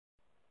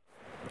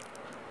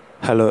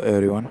Hello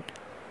everyone.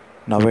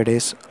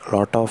 Nowadays, a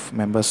lot of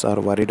members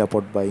are worried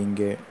about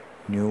buying a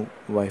new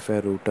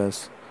Wi-Fi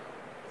routers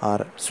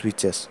or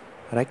switches,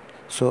 right?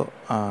 So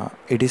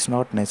it is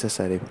not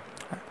necessary.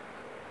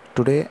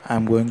 Today, I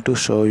am going to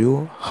show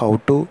you how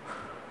to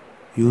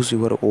use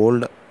your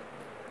old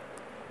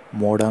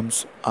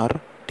modems or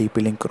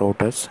TP-Link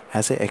routers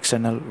as a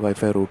external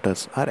Wi-Fi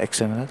routers or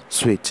external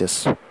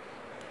switches.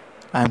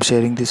 I am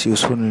sharing this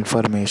useful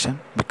information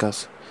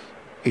because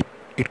it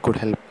could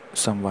help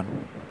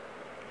someone.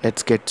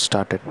 Let's get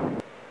started.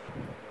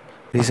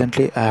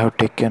 Recently, I have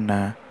taken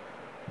a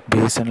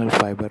BSNL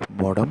Fiber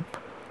modem.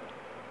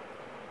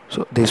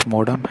 So this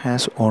modem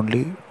has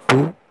only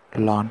two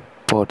LAN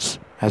ports,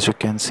 as you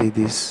can see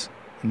this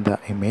in the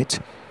image.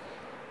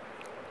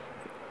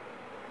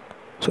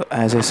 So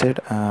as I said,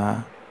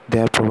 they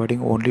are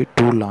providing only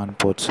two LAN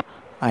ports.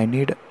 I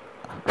need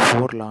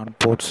four LAN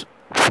ports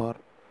for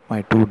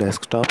my two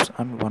desktops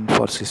and one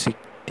for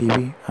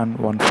CCTV and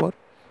one for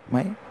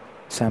my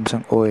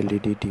Samsung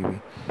OLED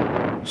TV.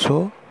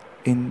 So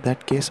in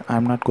that case,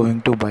 I'm not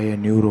going to buy a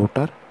new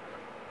router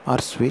or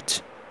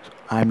switch.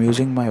 I'm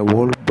using my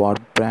old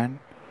broadband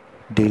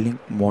Dlink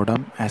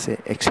modem as a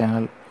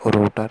external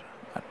router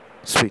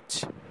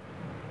switch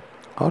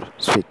or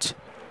switch.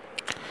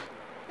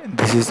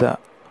 This is a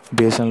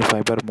BSNL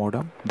fiber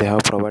modem they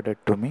have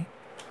provided to me.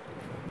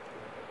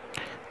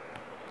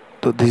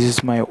 So this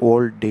is my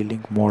old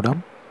Dlink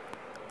modem.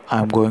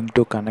 I'm going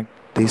to connect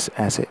this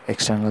as a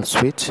external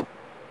switch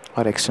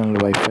or external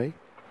Wi-Fi.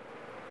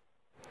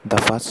 The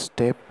first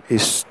step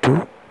is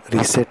to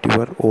reset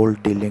your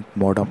old Dlink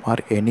modem or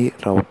any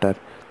router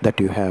that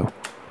you have.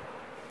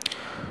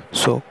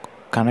 So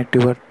connect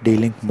your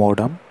Dlink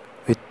modem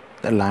with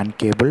the LAN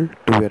cable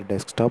to your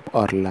desktop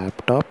or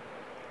laptop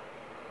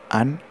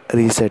and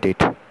reset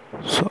it.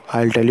 So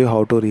I'll tell you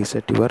how to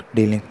reset your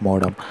Dlink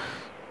modem.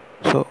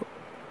 So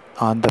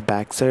on the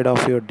back side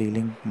of your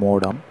Dlink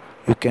modem,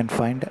 you can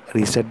find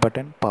reset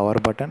button, power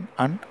button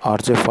and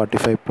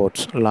RJ45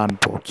 ports, LAN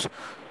ports.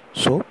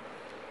 So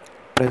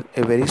press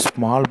a very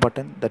small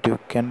button that you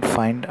can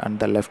find on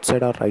the left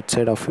side or right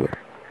side of your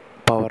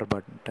power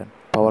button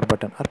or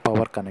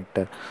power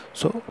connector.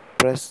 So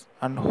press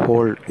and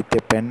hold with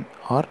a pen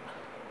or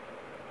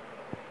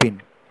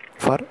pin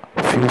for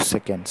few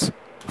seconds,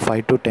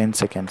 5 to 10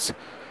 seconds.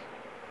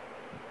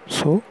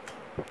 So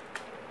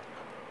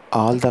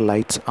all the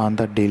lights on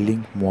the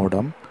Dlink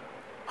modem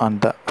on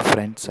the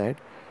front side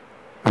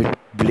will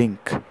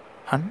blink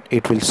and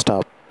it will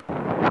stop.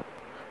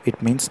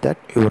 It means that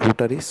your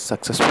router is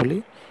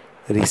successfully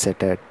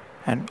resetted.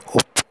 And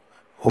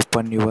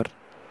open your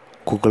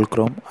Google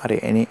Chrome or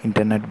any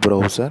internet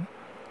browser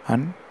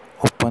and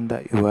open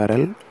the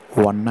URL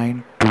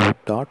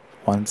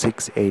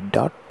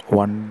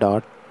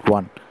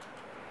 192.168.1.1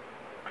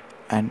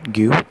 and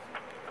give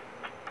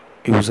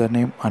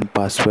username and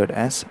password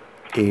as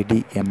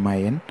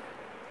admin.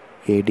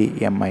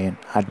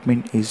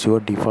 Admin is your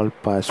default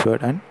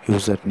password and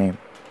username.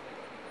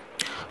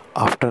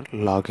 After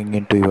logging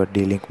into your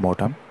Dlink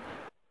modem,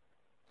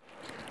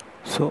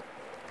 so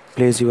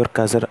place your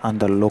cursor on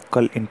the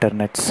local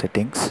internet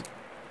settings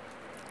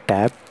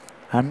tab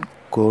and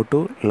go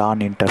to LAN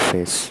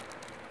interface.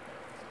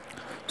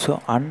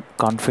 So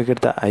configure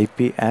the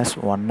IP as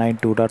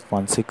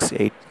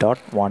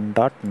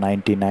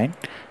 192.168.1.99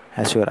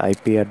 as your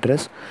IP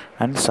address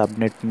and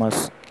subnet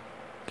mask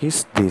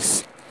is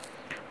this,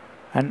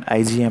 and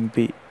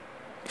IGMP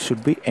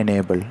should be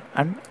enabled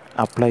and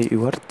apply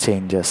your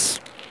changes.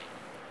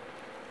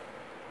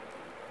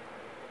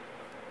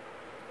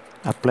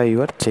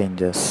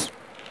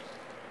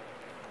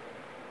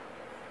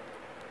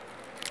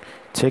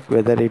 Check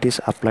whether it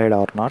is applied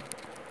or not,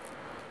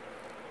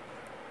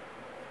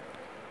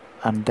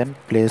 and then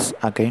place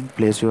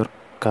your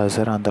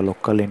cursor on the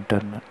local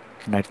internet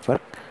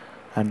network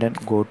and then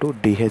go to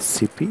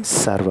DHCP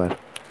server.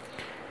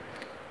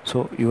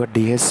 So your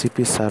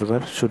DHCP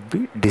server should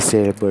be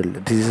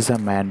disabled. This is a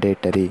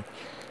mandatory.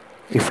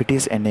 If it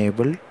is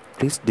enabled,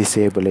 please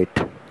disable it.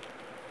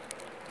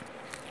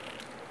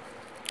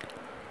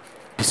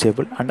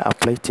 Disable and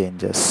apply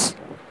changes.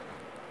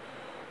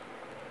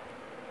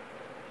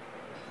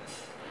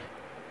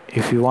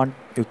 If you want,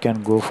 you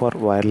can go for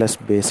wireless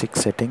basic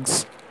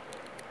settings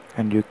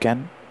and you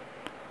can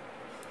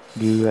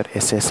give your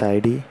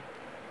SSID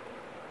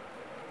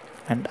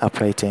and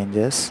apply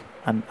changes,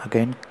 and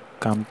again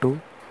come to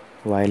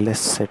wireless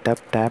setup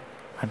tab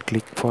and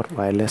click for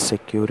wireless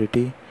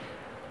security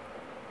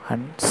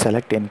and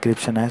select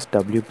encryption as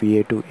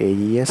WPA2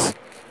 AES,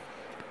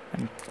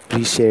 and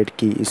pre-shared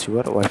key is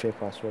your Wi-Fi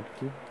password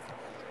key,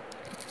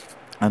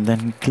 and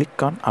then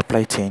click on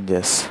apply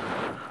changes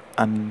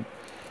and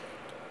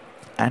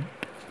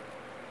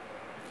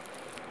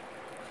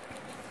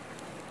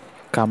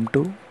come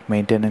to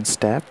maintenance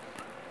tab,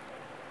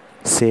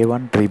 save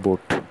and reboot.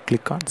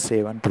 Click on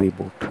save and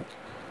reboot.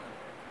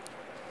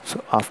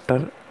 So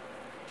after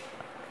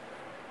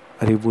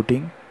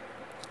rebooting,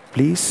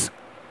 please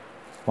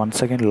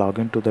once again log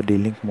into the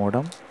Dlink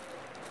modem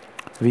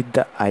with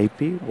the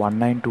IP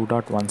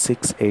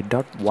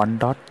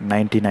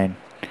 192.168.1.99.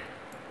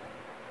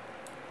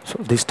 So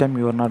this time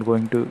you are not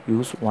going to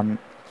use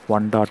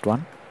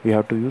 1.1. You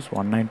have to use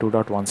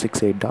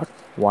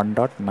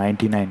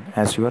 192.168.1.99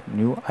 as your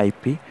new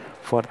IP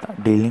for the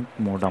Dlink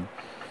modem,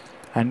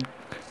 and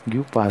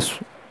give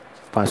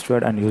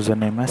password and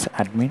username as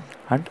admin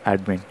and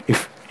admin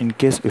if in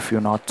case if you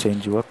not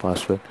change your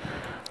password,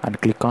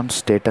 and click on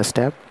status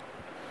tab.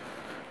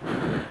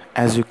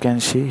 As you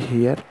can see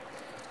here,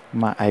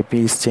 my IP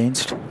is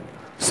changed,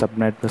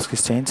 subnet mask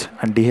is changed,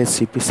 and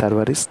DHCP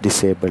server is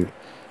disabled.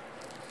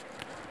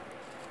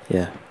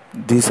 Yeah,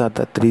 these are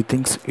the three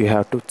things you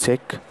have to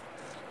check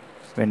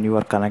when you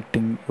are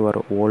connecting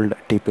your old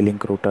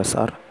TP-Link routers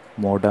or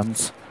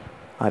modems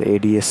or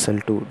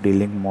ADSL to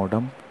D-Link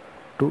modem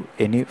to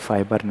any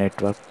fiber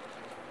network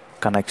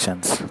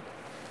connections.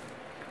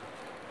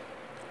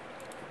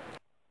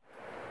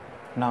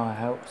 Now I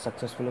have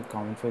successfully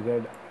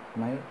configured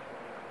my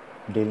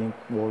D-Link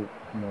old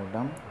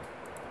modem.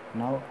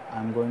 Now I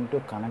am going to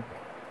connect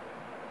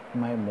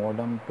my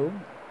modem to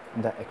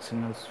the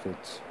external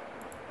switch.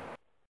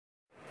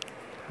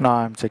 Now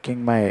I am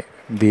checking my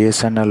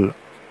BSNL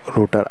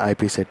router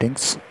IP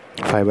settings,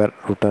 fiber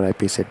router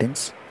IP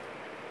settings.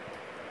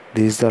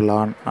 This is the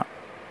LAN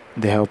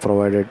they have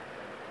provided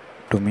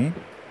to me,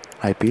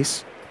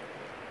 IPs.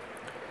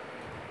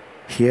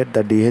 Here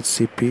the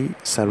DHCP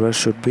server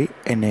should be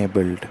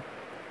enabled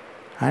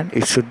and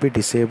it should be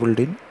disabled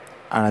in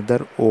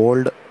another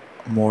old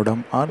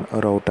modem or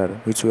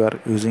router which we are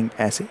using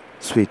as a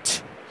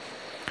switch.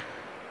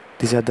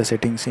 These are the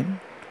settings in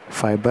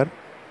fiber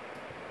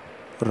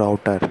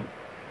router.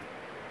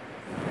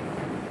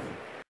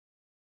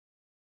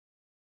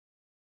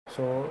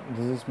 So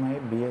this is my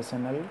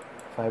BSNL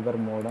fiber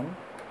modem.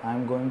 I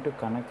am going to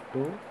connect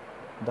to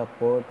the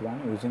port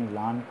 1 using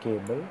LAN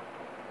cable,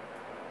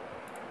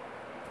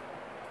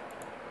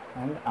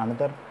 and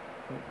another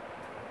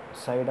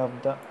side of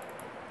the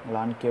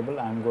LAN cable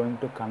I am going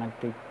to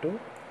connect it to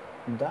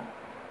the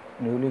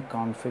newly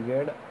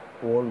configured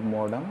old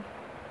modem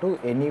to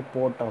any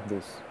port of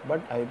this,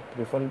 but I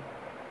prefer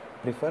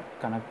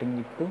connecting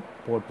it to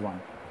port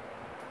 1,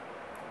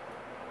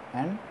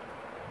 and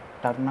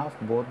turn off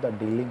both the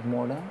D-Link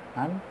modem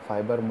and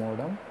fiber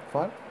modem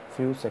for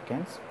few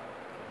seconds,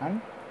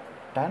 and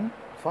turn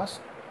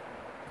first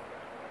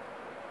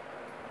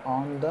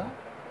on the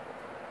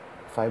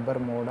fiber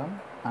modem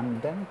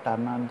and then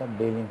turn on the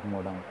D-Link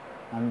modem,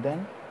 and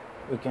then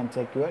you can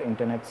check your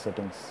internet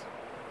settings.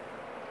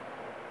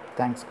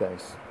 Thanks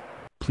guys.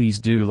 Please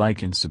do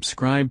like and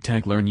subscribe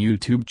TechLearn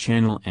YouTube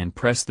channel and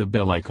press the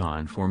bell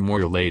icon for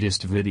more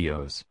latest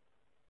videos.